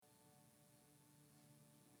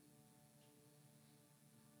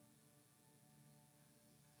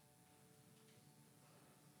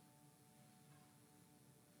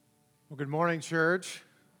Well, good morning, church.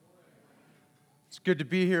 It's good to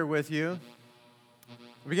be here with you.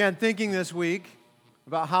 I began thinking this week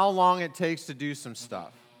about how long it takes to do some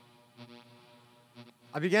stuff.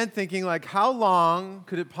 I began thinking, how long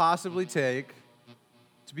could it possibly take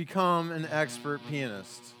to become an expert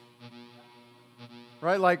pianist?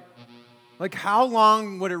 Right? Like how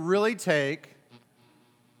long would it really take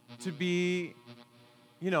to be,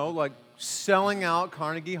 selling out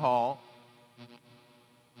Carnegie Hall?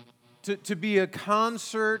 To be a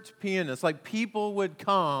concert pianist, like people would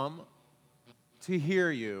come to hear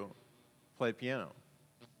you play piano.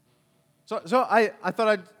 So I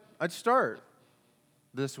thought I'd start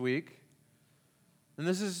this week, and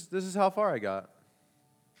this is how far I got.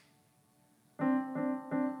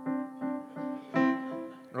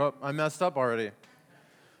 Oh, I messed up already.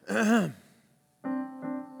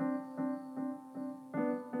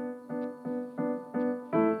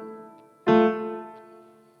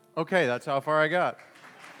 Okay, that's how far I got.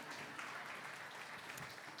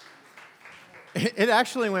 It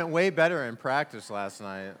actually went way better in practice last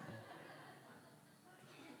night.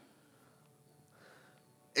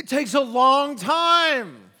 It takes a long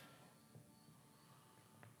time.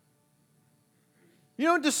 You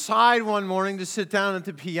don't decide one morning to sit down at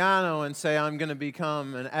the piano and say, I'm going to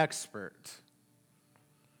become an expert.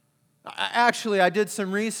 Actually, I did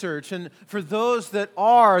some research, and for those that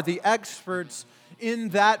are the experts in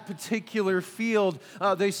that particular field,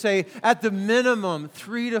 they say at the minimum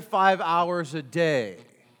 3 to 5 hours a day.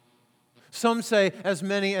 Some say as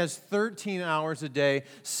many as 13 hours a day,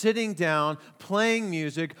 sitting down, playing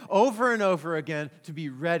music over and over again to be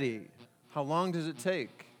ready. How long does it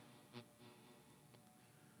take?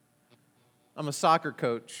 I'm a soccer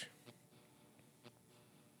coach.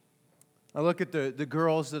 I look at the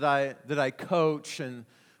girls that I coach, and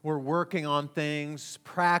we're working on things,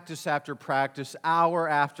 practice after practice, hour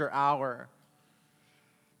after hour.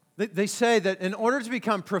 They say that in order to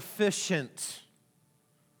become proficient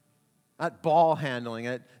at ball handling,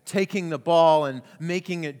 at taking the ball and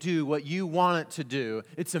making it do what you want it to do,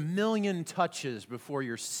 it's 1 million touches before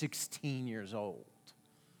you're 16 years old.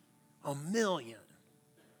 1 million.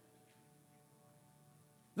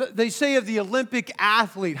 They say of the Olympic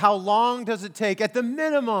athlete, how long does it take? At the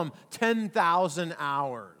minimum, 10,000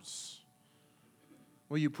 hours.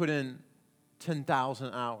 Well, you put in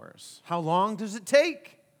 10,000 hours. How long does it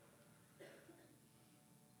take?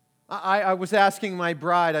 I was asking my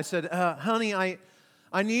bride, I said, honey, I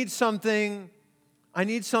need something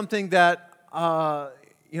that,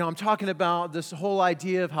 I'm talking about this whole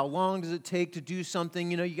idea of how long does it take to do something.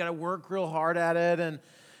 You got to work real hard at it, and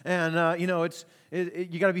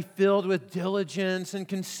you got to be filled with diligence and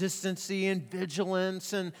consistency and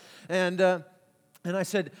vigilance. And I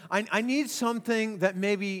said, I need something that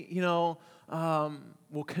maybe,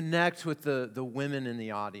 will connect with the women in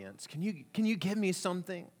the audience. Can you give me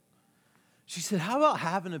something? She said, how about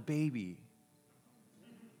having a baby?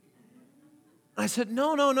 I said,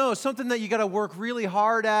 no, something that you got to work really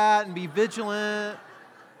hard at and be vigilant.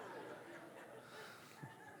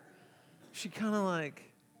 She kind of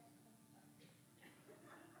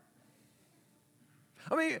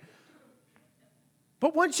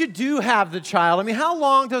but once you do have the child, how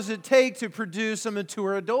long does it take to produce a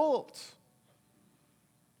mature adult?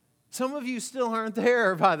 Some of you still aren't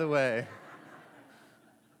there, by the way.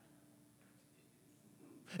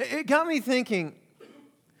 It got me thinking,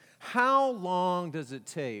 how long does it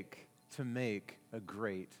take to make a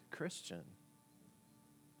great Christian?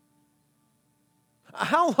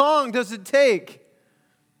 How long does it take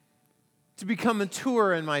to become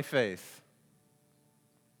mature in my faith?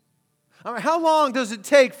 How long does it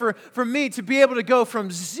take for me to be able to go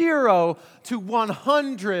from 0 to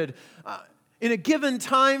 100 in a given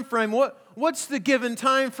time frame? What's the given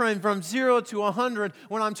time frame from 0 to 100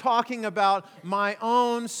 when I'm talking about my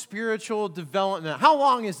own spiritual development? How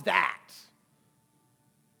long is that?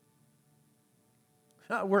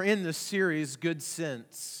 We're in this series, Good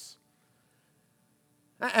Sense.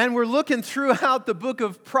 And we're looking throughout the book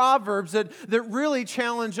of Proverbs that really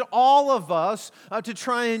challenge all of us to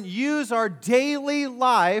try and use our daily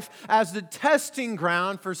life as the testing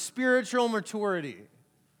ground for spiritual maturity.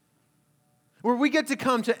 Where we get to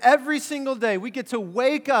come to every single day. We get to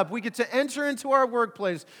wake up. We get to enter into our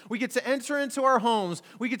workplace. We get to enter into our homes.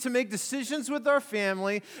 We get to make decisions with our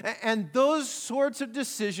family. And those sorts of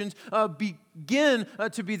decisions begin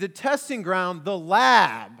to be the testing ground, the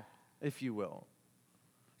lab, if you will,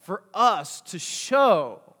 for us to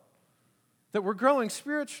show that we're growing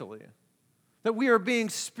spiritually, that we are being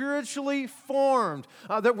spiritually formed,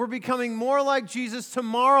 that we're becoming more like Jesus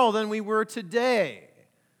tomorrow than we were today.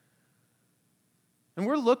 And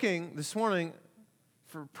we're looking this morning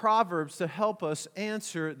for Proverbs to help us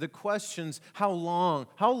answer the questions, how long?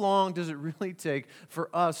 How long does it really take for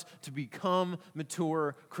us to become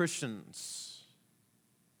mature Christians?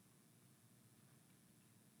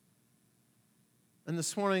 And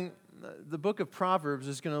this morning, the book of Proverbs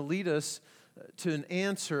is going to lead us to an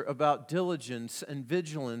answer about diligence and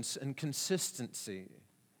vigilance and consistency.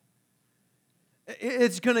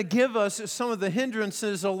 It's going to give us some of the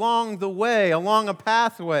hindrances along the way, along a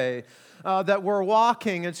pathway that we're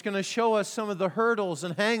walking. It's going to show us some of the hurdles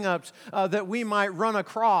and hang-ups that we might run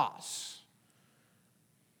across.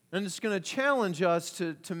 And it's going to challenge us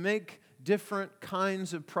to make different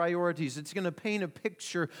kinds of priorities. It's going to paint a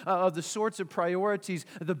picture of the sorts of priorities,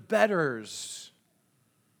 the betters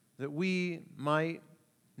that we might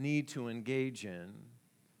need to engage in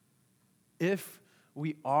if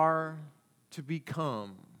we are to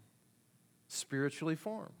become spiritually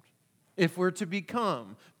formed. If we're to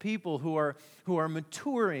become people who are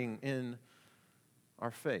maturing in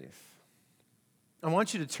our faith. I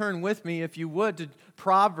want you to turn with me, if you would, to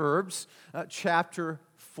Proverbs chapter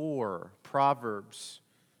 4. Proverbs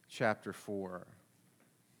chapter 4.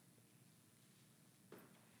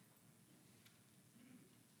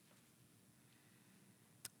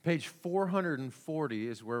 Page 440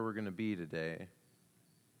 is where we're going to be today.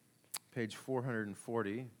 Page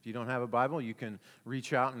 440. If you don't have a Bible, you can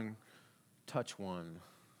reach out and touch one.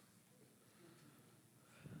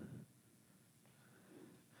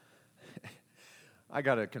 I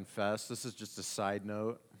got to confess, this is just a side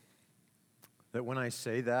note, that when I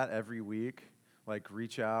say that every week, like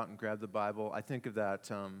reach out and grab the Bible, I think of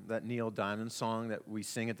that Neil Diamond song that we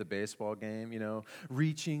sing at the baseball game,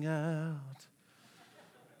 reaching out,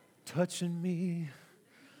 touching me,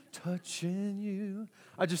 touching you.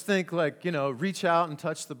 I just think reach out and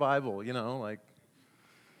touch the Bible,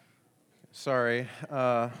 sorry.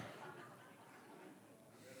 That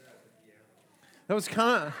was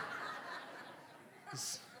kind of...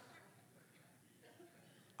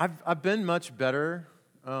 I've been much better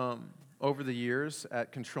over the years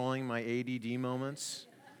at controlling my ADD moments.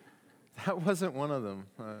 That wasn't one of them.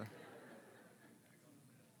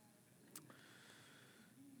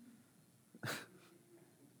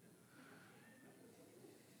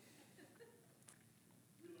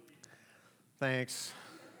 Thanks.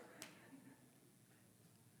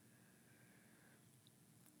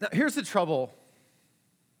 Now, here's the trouble.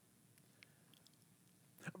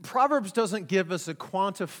 Proverbs doesn't give us a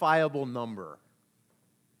quantifiable number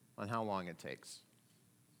on how long it takes.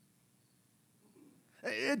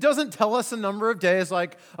 It doesn't tell us a number of days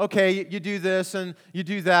like, okay, you do this and you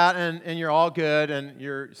do that and you're all good and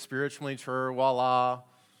you're spiritually mature, voila,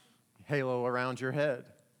 halo around your head.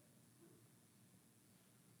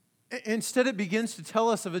 Instead, it begins to tell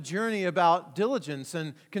us of a journey about diligence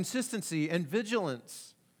and consistency and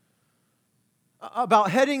vigilance, about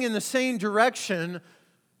heading in the same direction,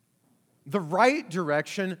 the right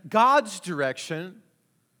direction, God's direction,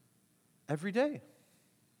 every day.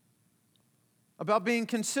 About being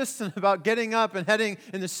consistent, about getting up and heading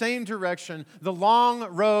in the same direction, the long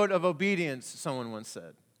road of obedience, someone once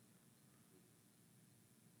said.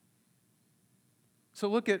 So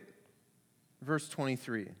look at verse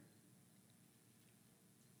 23.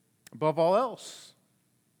 Above all else,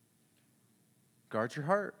 guard your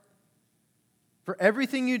heart, for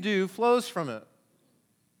everything you do flows from it.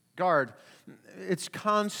 Guard. It's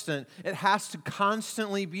constant. It has to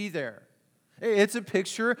constantly be there. It's a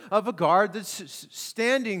picture of a guard that's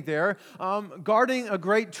standing there, guarding a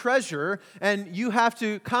great treasure, and you have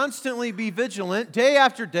to constantly be vigilant, day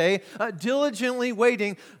after day, diligently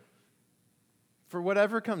waiting for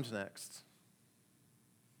whatever comes next.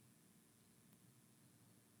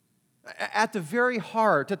 At the very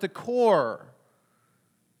heart, at the core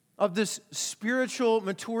of this spiritual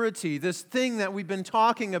maturity, this thing that we've been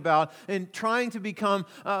talking about and trying to become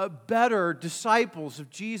better disciples of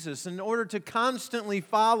Jesus in order to constantly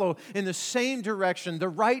follow in the same direction, the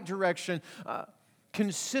right direction,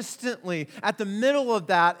 consistently. At the middle of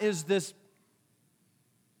that is this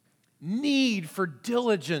need for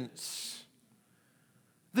diligence.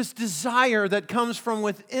 This desire that comes from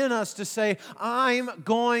within us to say, I'm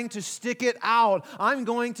going to stick it out. I'm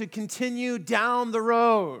going to continue down the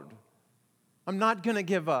road. I'm not going to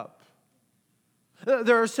give up.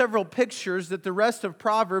 There are several pictures that the rest of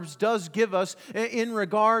Proverbs does give us in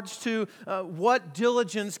regards to what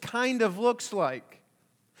diligence kind of looks like.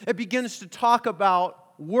 It begins to talk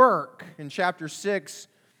about work in chapter 6.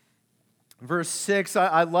 Verse 6,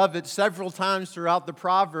 I love it. Several times throughout the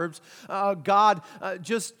Proverbs, God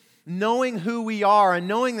just knowing who we are and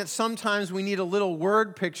knowing that sometimes we need a little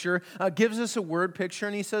word picture, gives us a word picture,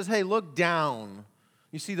 and he says, hey, look down.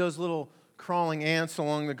 You see those little crawling ants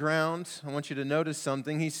along the ground? I want you to notice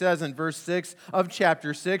something. He says in verse 6 of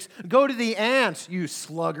chapter 6, go to the ants, you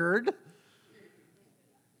sluggard.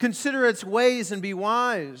 Consider its ways and be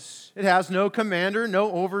wise. It has no commander,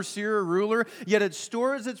 no overseer or ruler, yet it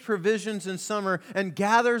stores its provisions in summer and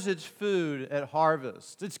gathers its food at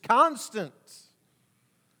harvest. It's constant.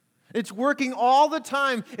 It's working all the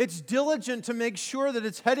time. It's diligent to make sure that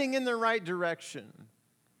it's heading in the right direction.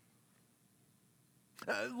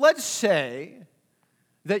 Let's say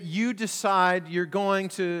that you decide you're going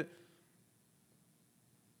to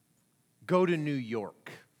go to New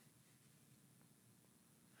York.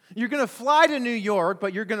 You're going to fly to New York,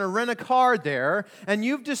 but you're going to rent a car there, and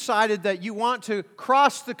you've decided that you want to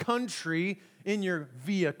cross the country in your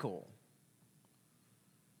vehicle.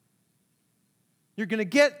 You're going to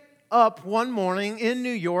get up one morning in New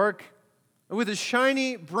York with a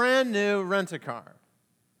shiny, brand new rent-a-car.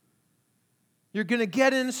 You're going to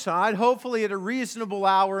get inside, hopefully at a reasonable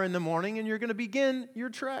hour in the morning, and you're going to begin your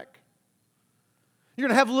trek. You're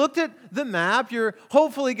going to have looked at the map. You're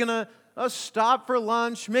hopefully going to stop for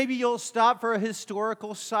lunch. Maybe you'll stop for a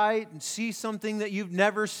historical site and see something that you've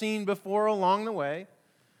never seen before along the way.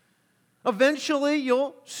 Eventually,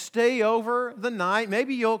 you'll stay over the night.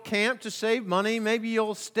 Maybe you'll camp to save money. Maybe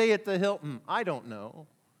you'll stay at the Hilton. I don't know.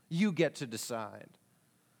 You get to decide.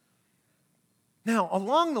 Now,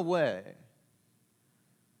 along the way,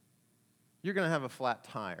 you're going to have a flat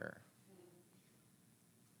tire.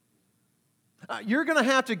 You're going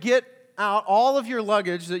to have to get out all of your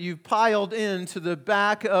luggage that you've piled into the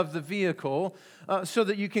back of the vehicle so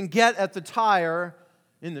that you can get at the tire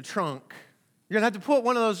in the trunk. You're going to have to put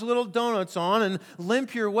one of those little donuts on and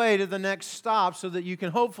limp your way to the next stop so that you can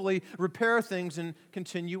hopefully repair things and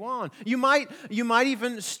continue on. You might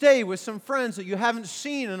even stay with some friends that you haven't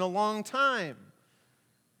seen in a long time.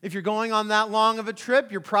 If you're going on that long of a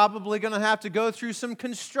trip, you're probably going to have to go through some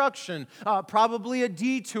construction, probably a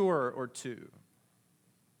detour or two.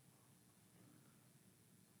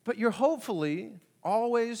 But you're hopefully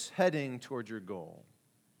always heading toward your goal.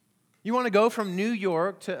 You want to go from New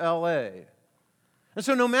York to L.A. And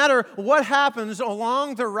so no matter what happens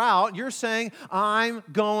along the route, you're saying, I'm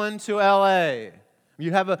going to L.A.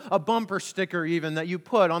 You have a bumper sticker even that you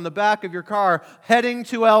put on the back of your car, heading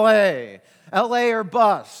to L.A. L.A. or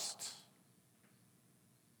bust.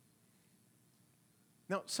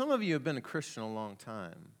 Now, some of you have been a Christian a long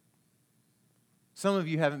time. Some of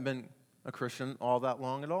you haven't been a Christian all that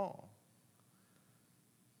long at all.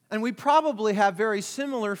 And we probably have very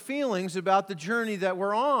similar feelings about the journey that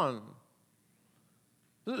we're on.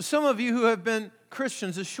 Some of you who have been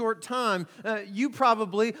Christians a short time, you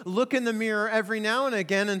probably look in the mirror every now and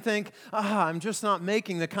again and think, I'm just not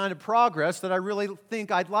making the kind of progress that I really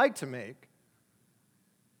think I'd like to make.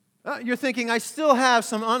 You're thinking, I still have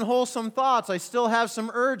some unwholesome thoughts. I still have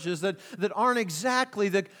some urges that aren't exactly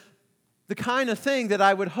the kind of thing that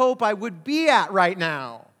I would hope I would be at right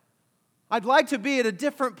now. I'd like to be at a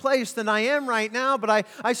different place than I am right now, but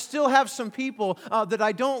I still have some people that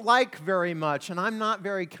I don't like very much, and I'm not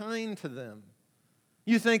very kind to them.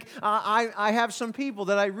 You think, I have some people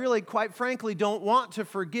that I really, quite frankly, don't want to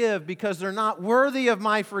forgive because they're not worthy of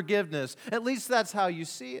my forgiveness. At least that's how you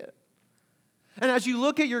see it. And as you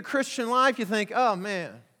look at your Christian life, you think, oh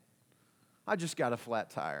man, I just got a flat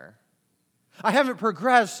tire. I haven't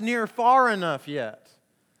progressed near far enough yet.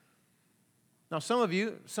 Now, some of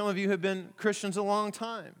you have been Christians a long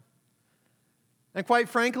time. And quite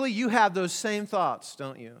frankly, you have those same thoughts,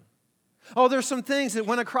 don't you? Oh, there's some things that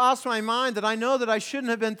went across my mind that I know that I shouldn't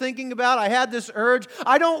have been thinking about. I had this urge.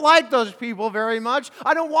 I don't like those people very much.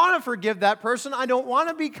 I don't want to forgive that person. I don't want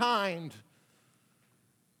to be kind.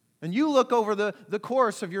 And you look over the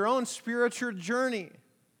course of your own spiritual journey.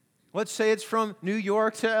 Let's say it's from New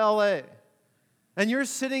York to L.A., and you're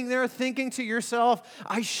sitting there thinking to yourself,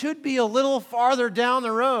 I should be a little farther down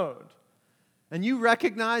the road. And you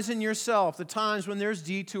recognize in yourself the times when there's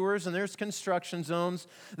detours and there's construction zones,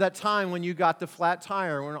 that time when you got the flat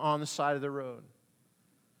tire on the side of the road.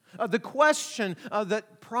 The question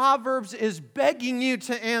that Proverbs is begging you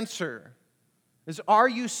to answer is, are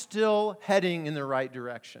you still heading in the right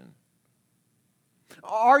direction?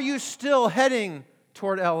 Are you still heading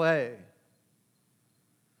toward L.A.?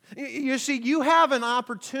 You see, you have an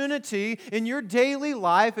opportunity in your daily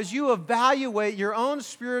life as you evaluate your own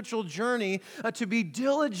spiritual journey to be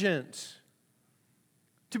diligent,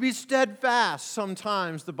 to be steadfast,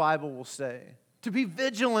 sometimes the Bible will say, to be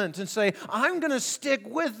vigilant and say, I'm going to stick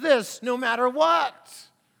with this no matter what.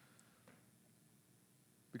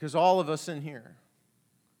 Because all of us in here,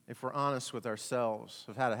 if we're honest with ourselves,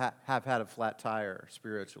 have had a flat tire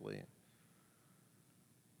spiritually.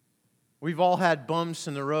 We've all had bumps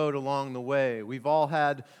in the road along the way. We've all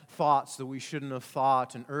had thoughts that we shouldn't have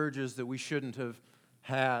thought and urges that we shouldn't have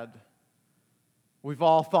had. We've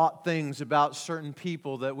all thought things about certain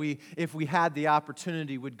people that we, if we had the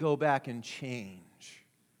opportunity, would go back and change.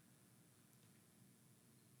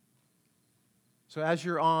 So as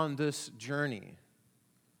you're on this journey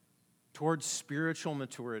towards spiritual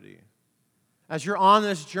maturity, as you're on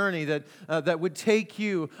this journey that would take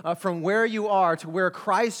you from where you are to where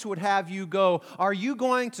Christ would have you go, are you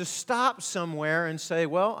going to stop somewhere and say,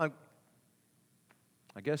 well,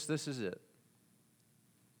 I guess this is it?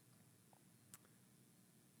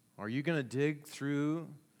 Are you going to dig through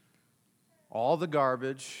all the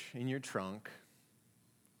garbage in your trunk,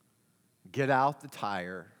 get out the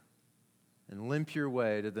tire, and limp your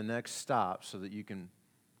way to the next stop so that you can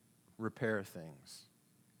repair things?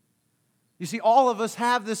 You see, all of us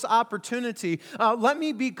have this opportunity. Let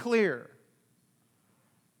me be clear.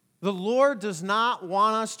 The Lord does not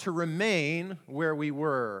want us to remain where we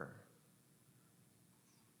were.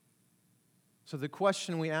 So the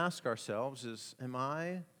question we ask ourselves is, am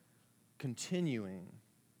I continuing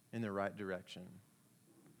in the right direction?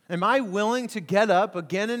 Am I willing to get up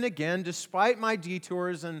again and again despite my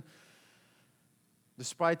detours and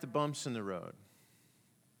despite the bumps in the road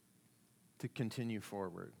to continue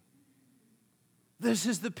forward? This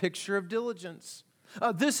is the picture of diligence.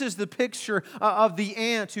 This is the picture of the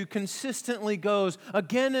ant who consistently goes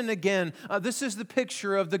again and again. This is the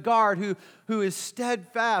picture of the guard who is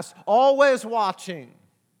steadfast, always watching.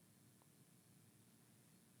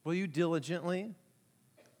 Will you diligently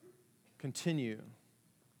continue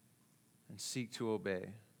and seek to obey?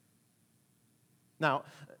 Now,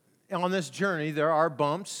 on this journey, there are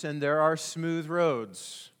bumps and there are smooth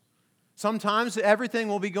roads. Sometimes everything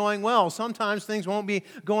will be going well. Sometimes things won't be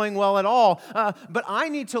going well at all. But I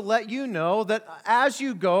need to let you know that as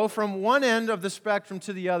you go from one end of the spectrum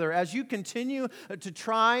to the other, as you continue to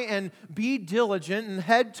try and be diligent and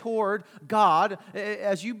head toward God,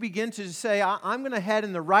 as you begin to say, I'm going to head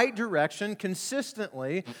in the right direction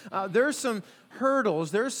consistently, there's some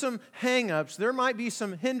hurdles, there's some hang-ups, there might be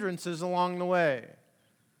some hindrances along the way.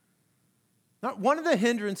 Now, one of the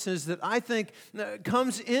hindrances that I think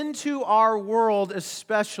comes into our world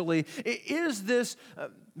especially is this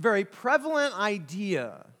very prevalent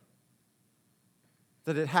idea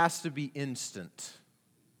that it has to be instant.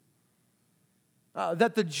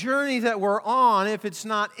 That the journey that we're on, if it's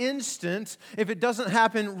not instant, if it doesn't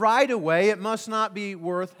happen right away, it must not be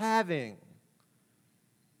worth having.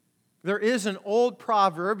 There is an old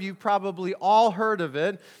proverb, you've probably all heard of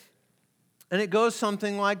it, and it goes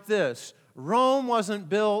something like this: Rome wasn't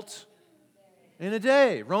built in a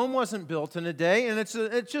day. Rome wasn't built in a day, and it's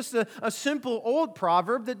just a simple old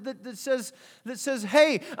proverb that says,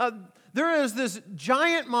 hey, there is this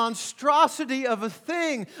giant monstrosity of a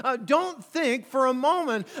thing. Don't think for a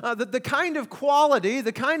moment that the kind of quality,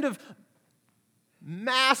 the kind of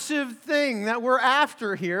massive thing that we're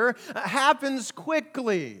after here happens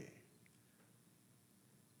quickly.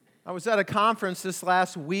 I was at a conference this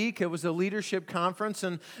last week. It was a leadership conference,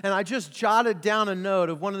 and I just jotted down a note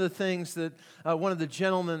of one of the things that one of the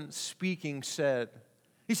gentlemen speaking said.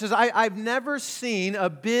 He says, I've never seen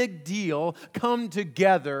a big deal come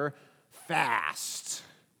together fast.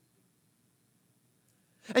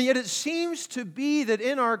 And yet it seems to be that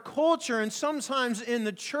in our culture and sometimes in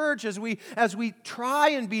the church, as we try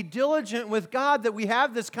and be diligent with God, that we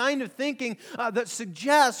have this kind of thinking that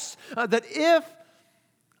suggests that if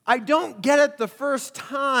I don't get it the first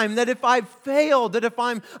time, that if I've failed, that if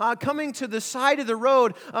I'm coming to the side of the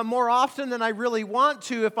road more often than I really want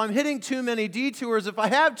to, if I'm hitting too many detours, if I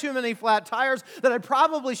have too many flat tires, that I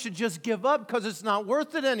probably should just give up because it's not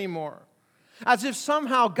worth it anymore. As if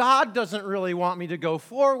somehow God doesn't really want me to go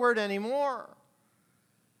forward anymore.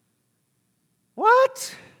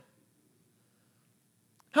 What?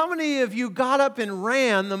 How many of you got up and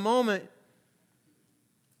ran the moment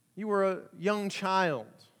you were a young child?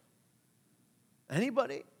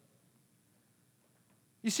 Anybody?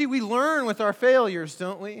 You see, we learn with our failures,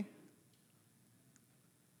 don't we?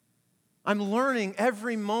 I'm learning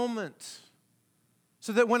every moment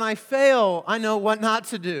so that when I fail, I know what not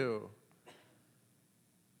to do.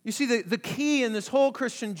 You see, the key in this whole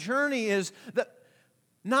Christian journey is that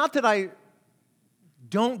not that I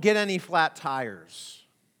don't get any flat tires.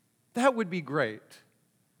 That would be great.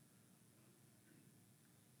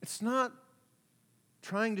 It's not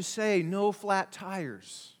trying to say no flat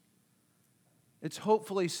tires. It's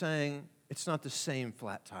hopefully saying it's not the same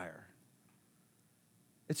flat tire.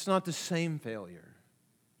 It's not the same failure.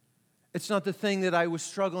 It's not the thing that I was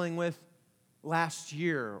struggling with last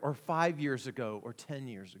year or 5 years ago or 10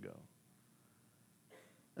 years ago.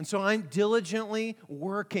 And so I'm diligently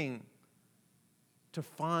working to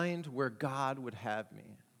find where God would have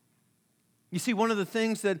me. You see, one of the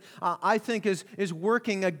things that I think is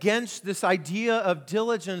working against this idea of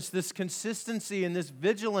diligence, this consistency, and this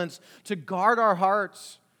vigilance to guard our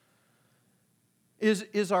hearts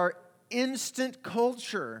is our instant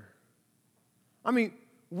culture. I mean,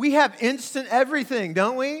 we have instant everything,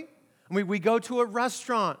 don't we? I mean, we go to a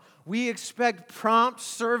restaurant, we expect prompt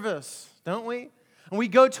service, don't we? And we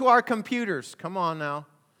go to our computers. Come on now.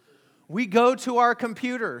 We go to our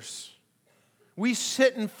computers. We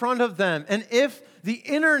sit in front of them. And if the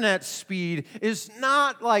internet speed is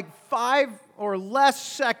not like 5 or less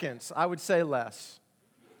seconds, I would say less,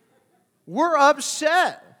 we're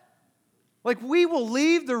upset. Like, we will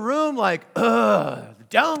leave the room like, the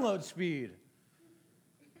download speed.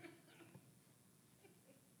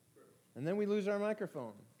 And then we lose our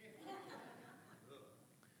microphone.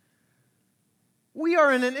 We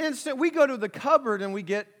are in an instant, we go to the cupboard and we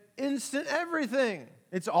get instant everything.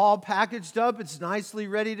 It's all packaged up, it's nicely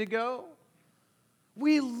ready to go.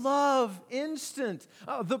 We love instant.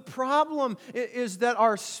 The problem is that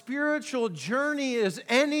our spiritual journey is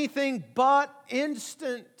anything but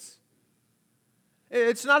instant.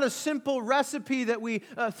 It's not a simple recipe that we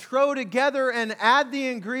throw together and add the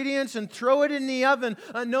ingredients and throw it in the oven,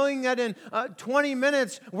 knowing that in 20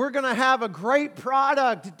 minutes we're going to have a great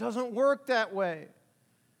product. It doesn't work that way.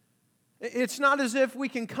 It's not as if we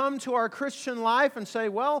can come to our Christian life and say,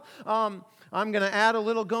 well, I'm going to add a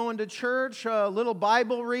little going to church, a little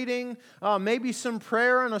Bible reading, maybe some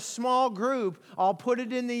prayer in a small group. I'll put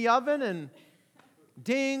it in the oven and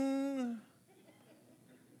ding.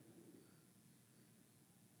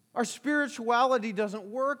 Our spirituality doesn't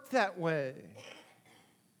work that way.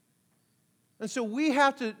 And so we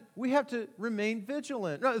have to remain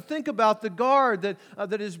vigilant. Now, think about the guard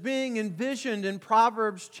that is being envisioned in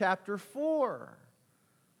Proverbs chapter 4.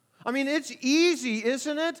 I mean, it's easy,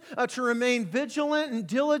 isn't it, to remain vigilant and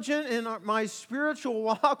diligent in my spiritual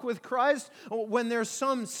walk with Christ when there's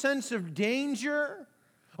some sense of danger.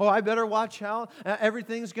 Oh, I better watch out.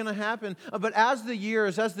 Everything's going to happen. But as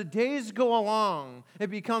the days go along,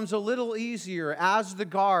 it becomes a little easier as the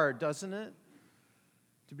guard, doesn't it?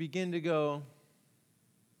 To begin to go,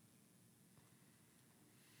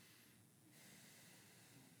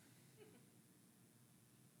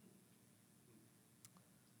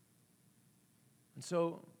 and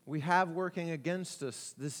so we have working against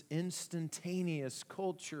us this instantaneous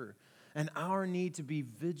culture and our need to be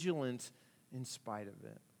vigilant in spite of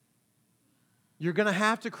it. You're going to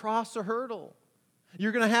have to cross a hurdle.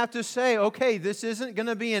 You're going to have to say, okay, this isn't going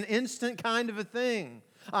to be an instant kind of a thing.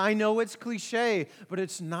 I know it's cliche, but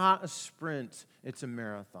it's not a sprint, it's a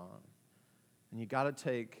marathon. And you got to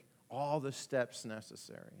take all the steps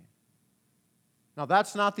necessary. Now,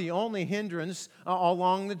 that's not the only hindrance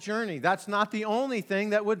along the journey. That's not the only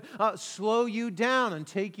thing that would slow you down and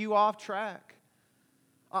take you off track.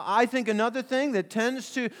 I think another thing that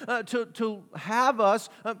tends to have us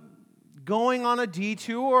going on a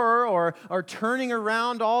detour or turning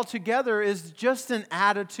around altogether is just an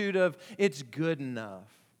attitude of it's good enough.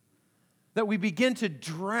 That we begin to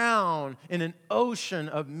drown in an ocean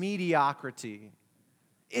of mediocrity.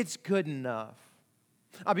 It's good enough.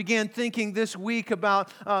 I began thinking this week about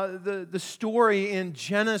the story in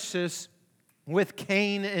Genesis with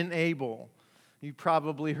Cain and Abel. You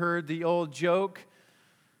probably heard the old joke,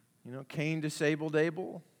 Cain disabled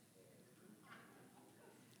Abel.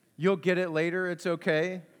 You'll get it later, it's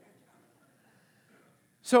okay.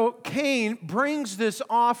 So Cain brings this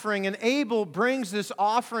offering, and Abel brings this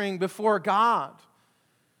offering before God.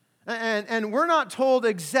 And we're not told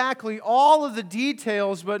exactly all of the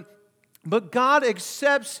details, but God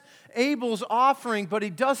accepts Abel's offering, but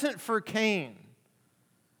He doesn't for Cain.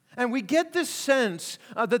 And we get this sense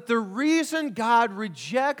that the reason God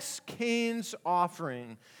rejects Cain's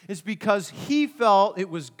offering is because he felt it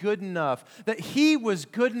was good enough, that he was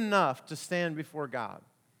good enough to stand before God.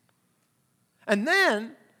 And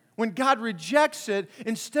then, when God rejects it,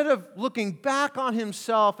 instead of looking back on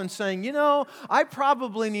himself and saying, I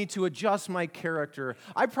probably need to adjust my character.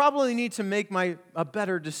 I probably need to make a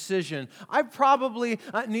better decision. I probably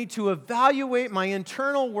need to evaluate my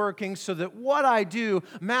internal workings so that what I do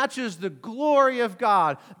matches the glory of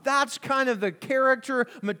God. That's kind of the character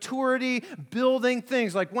maturity building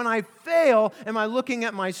things. Like when I fail, am I looking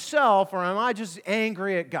at myself or am I just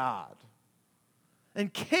angry at God?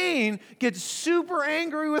 And Cain gets super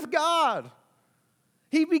angry with God.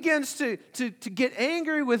 He begins to get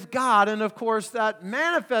angry with God, and of course that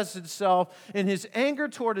manifests itself in his anger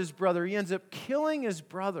toward his brother. He ends up killing his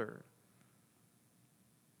brother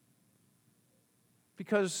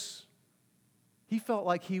because he felt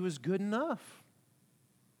like he was good enough.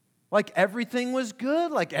 Like everything was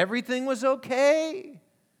good, like everything was okay.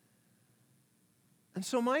 And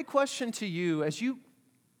so my question to you, as you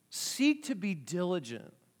seek to be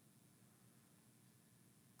diligent,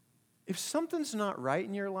 if something's not right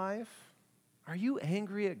in your life, are you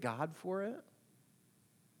angry at God for it?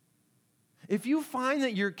 If you find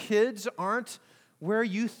that your kids aren't where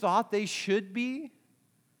you thought they should be,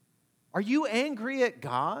 are you angry at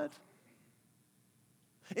God?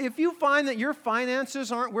 If you find that your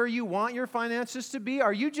finances aren't where you want your finances to be,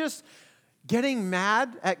 are you just getting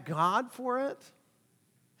mad at God for it?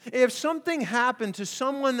 If something happened to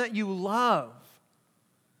someone that you love,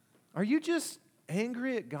 are you just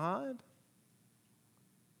angry at God?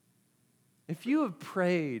 If you have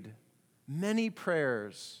prayed many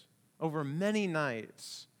prayers over many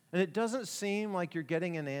nights and it doesn't seem like you're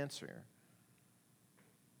getting an answer,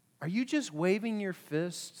 are you just waving your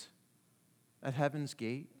fist at heaven's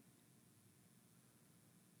gate?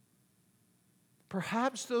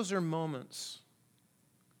 Perhaps those are moments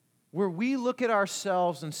where we look at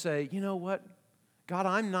ourselves and say, you know what? God,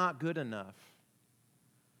 I'm not good enough.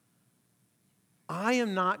 I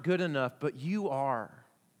am not good enough, but you are.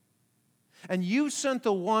 And you sent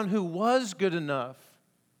the one who was good enough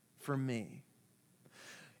for me.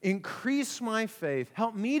 Increase my faith.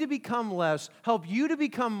 Help me to become less. Help you to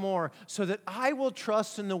become more so that I will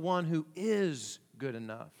trust in the one who is good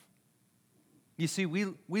enough. You see,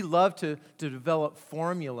 we love to develop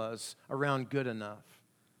formulas around good enough.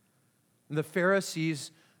 And the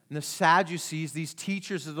Pharisees and the Sadducees, these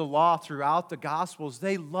teachers of the law throughout the Gospels,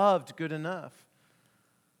 they loved good enough.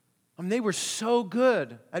 I mean, they were so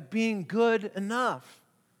good at being good enough.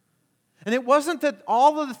 And it wasn't that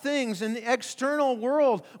all of the things in the external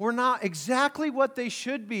world were not exactly what they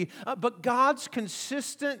should be, but God's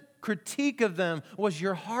consistent critique of them was,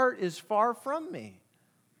 your heart is far from me.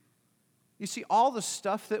 You see, all the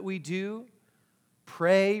stuff that we do,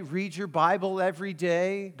 pray, read your Bible every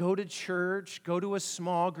day, go to church, go to a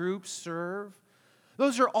small group, serve,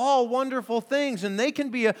 those are all wonderful things, and they can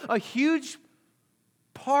be a huge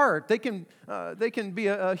part. They can be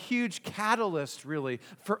a huge catalyst, really,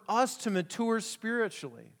 for us to mature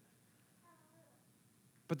spiritually.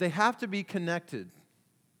 But they have to be connected.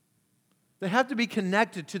 They have to be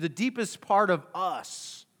connected to the deepest part of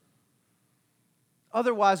us.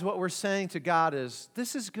 Otherwise, what we're saying to God is,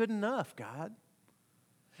 this is good enough, God.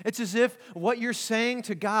 It's as if what you're saying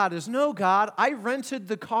to God is, no, God, I rented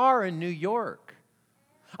the car in New York.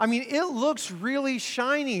 I mean, it looks really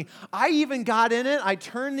shiny. I even got in it. I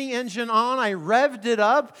turned the engine on. I revved it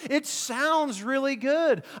up. It sounds really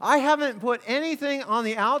good. I haven't put anything on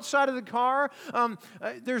the outside of the car.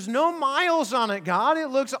 There's no miles on it, God. It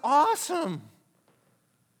looks awesome.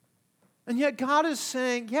 And yet God is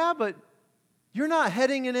saying, yeah, but you're not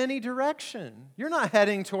heading in any direction. You're not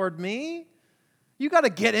heading toward me. You got to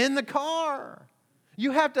get in the car.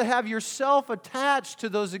 You have to have yourself attached to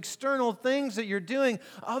those external things that you're doing.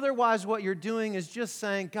 Otherwise, what you're doing is just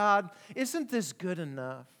saying, God, isn't this good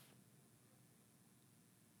enough?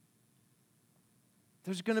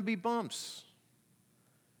 There's going to be bumps.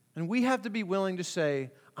 And we have to be willing to say,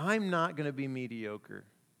 I'm not going to be mediocre.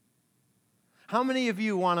 How many of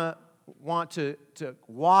you want to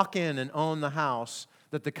walk in and own the house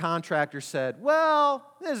that the contractor said,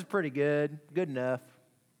 well, this is pretty good, good enough?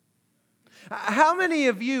 How many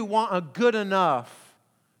of you want a good enough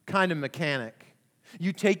kind of mechanic?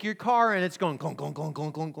 You take your car and it's going gong, gong, gong,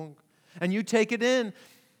 gong, gong, gong. And you take it in,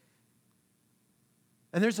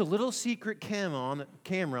 and there's a little secret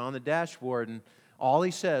camera on the dashboard, and all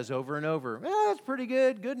he says over and over, well, that's pretty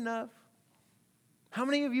good, good enough. How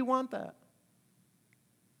many of you want that?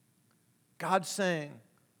 God's saying,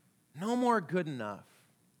 no more good enough.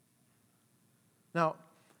 Now,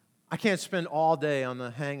 I can't spend all day on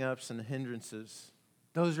the hang-ups and the hindrances.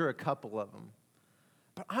 Those are a couple of them.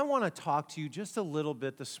 But I want to talk to you just a little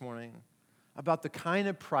bit this morning about the kind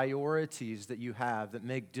of priorities that you have that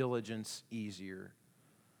make diligence easier.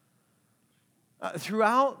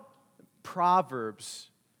 Throughout Proverbs,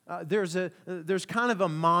 there's kind of a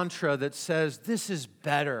mantra that says, this is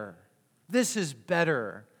better. This is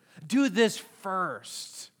better. Do this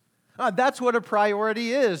first. That's what a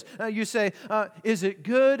priority is. You say, is it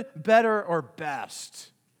good, better, or best?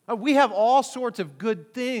 We have all sorts of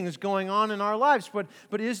good things going on in our lives,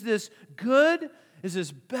 but is this good? Is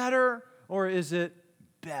this better, or is it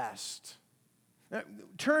best?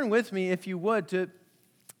 Turn with me, if you would, to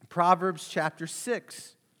Proverbs chapter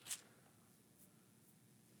 6.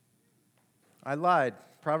 I lied.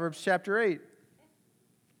 Proverbs chapter 8.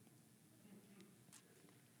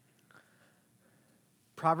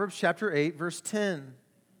 Proverbs chapter 8, verse 10.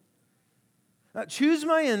 Choose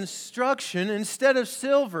my instruction instead of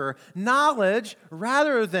silver, knowledge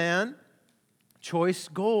rather than choice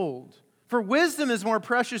gold. For wisdom is more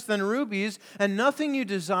precious than rubies, and nothing you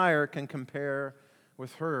desire can compare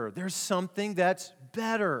with her. There's something that's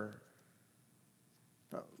better.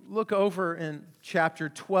 Look over in chapter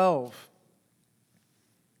 12.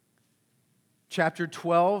 Chapter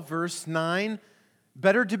 12, verse 9.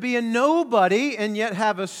 Better to be a nobody and yet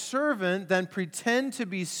have a servant than pretend to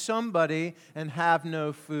be somebody and have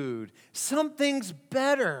no food. Something's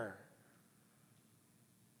better.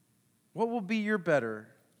 What will be your better?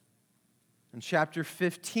 In chapter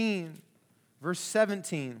 15, verse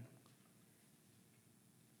 17.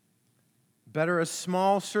 Better a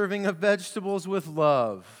small serving of vegetables with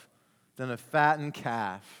love than a fattened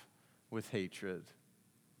calf with hatred.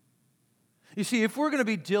 You see, if we're going to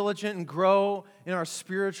be diligent and grow in our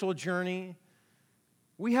spiritual journey,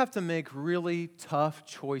 we have to make really tough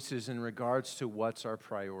choices in regards to what's our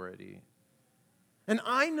priority. And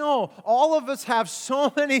I know all of us have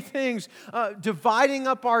so many things dividing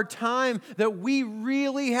up our time that we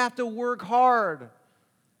really have to work hard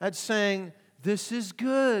at saying, this is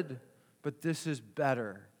good, but this is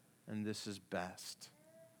better, and this is best.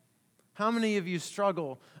 How many of you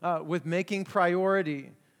struggle with making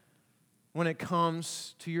priority when it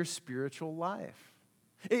comes to your spiritual life?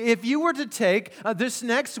 If you were to take this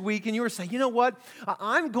next week and you were to say, you know what,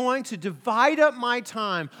 I'm going to divide up my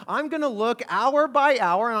time. I'm going to look hour by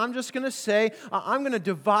hour, and I'm just going to say, I'm going to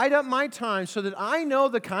divide up my time so that I know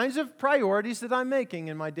the kinds of priorities that I'm making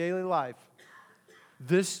in my daily life.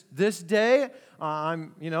 This day,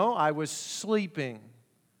 I was sleeping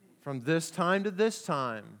from this time to this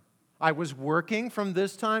time. I was working from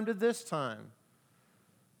this time to this time.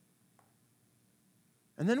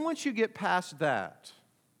 And then once you get past that,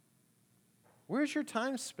 where's your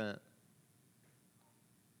time spent?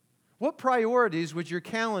 What priorities would your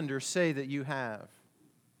calendar say that you have?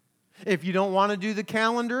 If you don't want to do the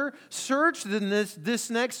calendar search, then this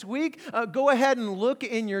next week, go ahead and look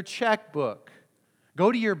in your checkbook. Go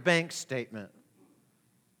to your bank statement.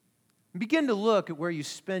 Begin to look at where you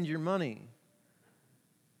spend your money.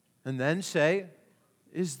 And then say,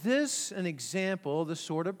 is this an example of the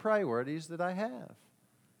sort of priorities that I have?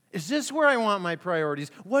 Is this where I want my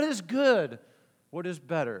priorities? What is good? What is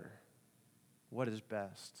better? What is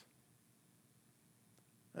best?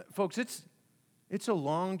 Folks, it's a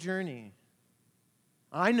long journey.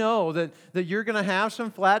 I know that you're going to have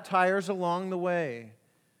some flat tires along the way.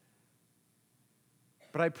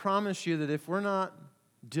 But I promise you that if we're not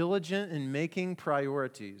diligent in making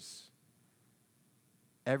priorities,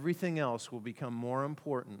 everything else will become more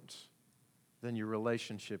important than your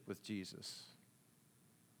relationship with Jesus.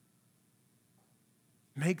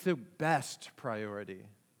 Make the best priority.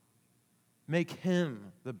 Make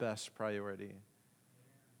Him the best priority.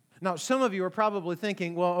 Now, some of you are probably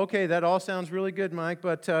thinking, well, okay, that all sounds really good, Mike,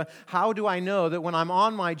 but how do I know that when I'm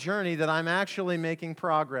on my journey that I'm actually making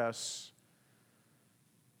progress?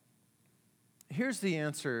 Here's the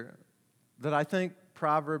answer that I think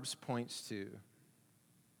Proverbs points to.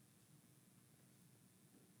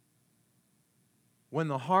 When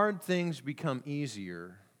the hard things become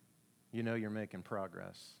easier, you know you're making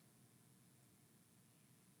progress.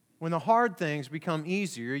 When the hard things become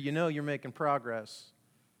easier, you know you're making progress.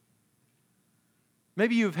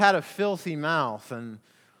 Maybe you've had a filthy mouth and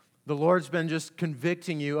the Lord's been just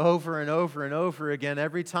convicting you over and over and over again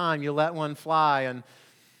every time you let one fly. And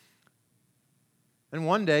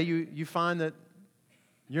one day you find that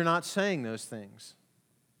you're not saying those things.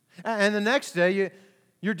 And the next day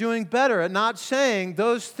you're doing better at not saying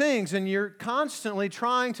those things, and you're constantly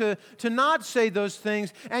trying to not say those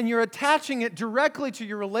things, and you're attaching it directly to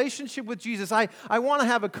your relationship with Jesus. I want to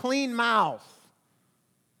have a clean mouth.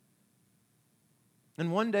 And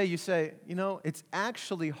one day you say, you know, it's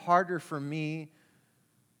actually harder for me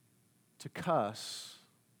to cuss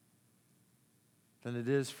than it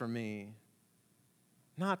is for me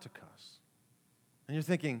not to cuss. And you're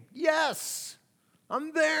thinking, yes,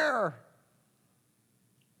 I'm there.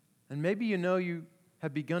 And maybe you know you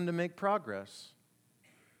have begun to make progress.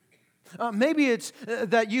 Maybe it's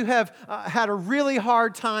that you have had a really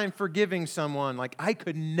hard time forgiving someone, like I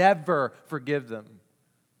could never forgive them.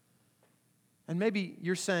 And maybe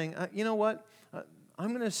you're saying, you know what, I'm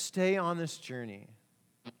going to stay on this journey.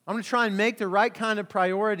 I'm going to try and make the right kind of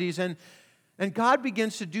priorities, and God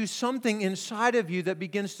begins to do something inside of you that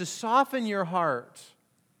begins to soften your heart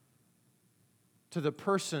to the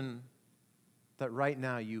person that right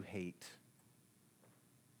now you hate.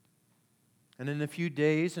 And in a few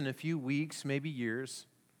days, in a few weeks, maybe years,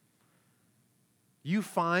 you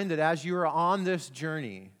find that as you are on this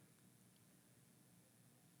journey,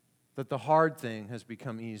 that the hard thing has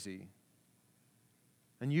become easy.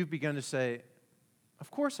 And you've begun to say,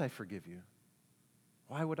 of course I forgive you.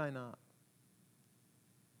 Why would I not?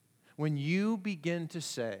 When you begin to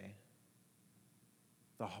say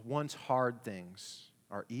the once hard things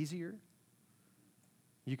are easier,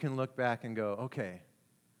 you can look back and go, okay,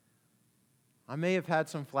 I may have had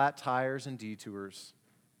some flat tires and detours,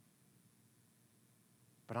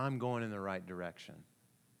 but I'm going in the right direction.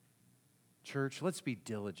 Church, let's be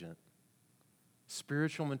diligent.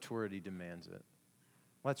 Spiritual maturity demands it.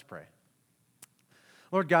 Let's pray.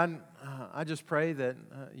 Lord God, I just pray that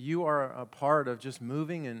you are a part of just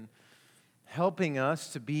moving and helping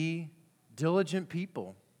us to be diligent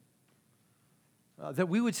people, that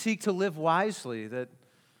we would seek to live wisely, that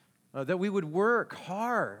we would work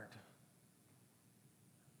hard.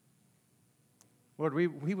 Lord,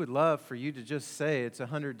 we would love for you to just say it's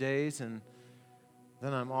 100 days and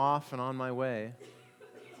then I'm off and on my way.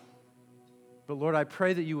 But Lord, I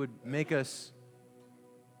pray that you would make us,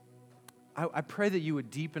 I pray that you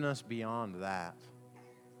would deepen us beyond that.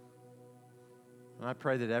 And I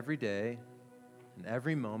pray that every day and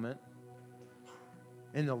every moment,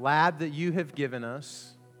 in the lab that you have given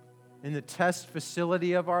us, in the test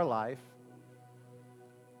facility of our life,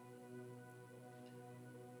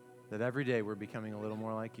 that every day we're becoming a little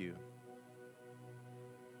more like you.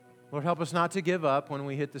 Lord, help us not to give up when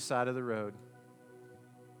we hit the side of the road.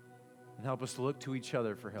 And help us to look to each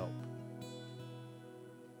other for help.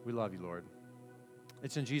 We love you, Lord.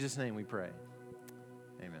 It's in Jesus' name we pray.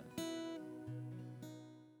 Amen.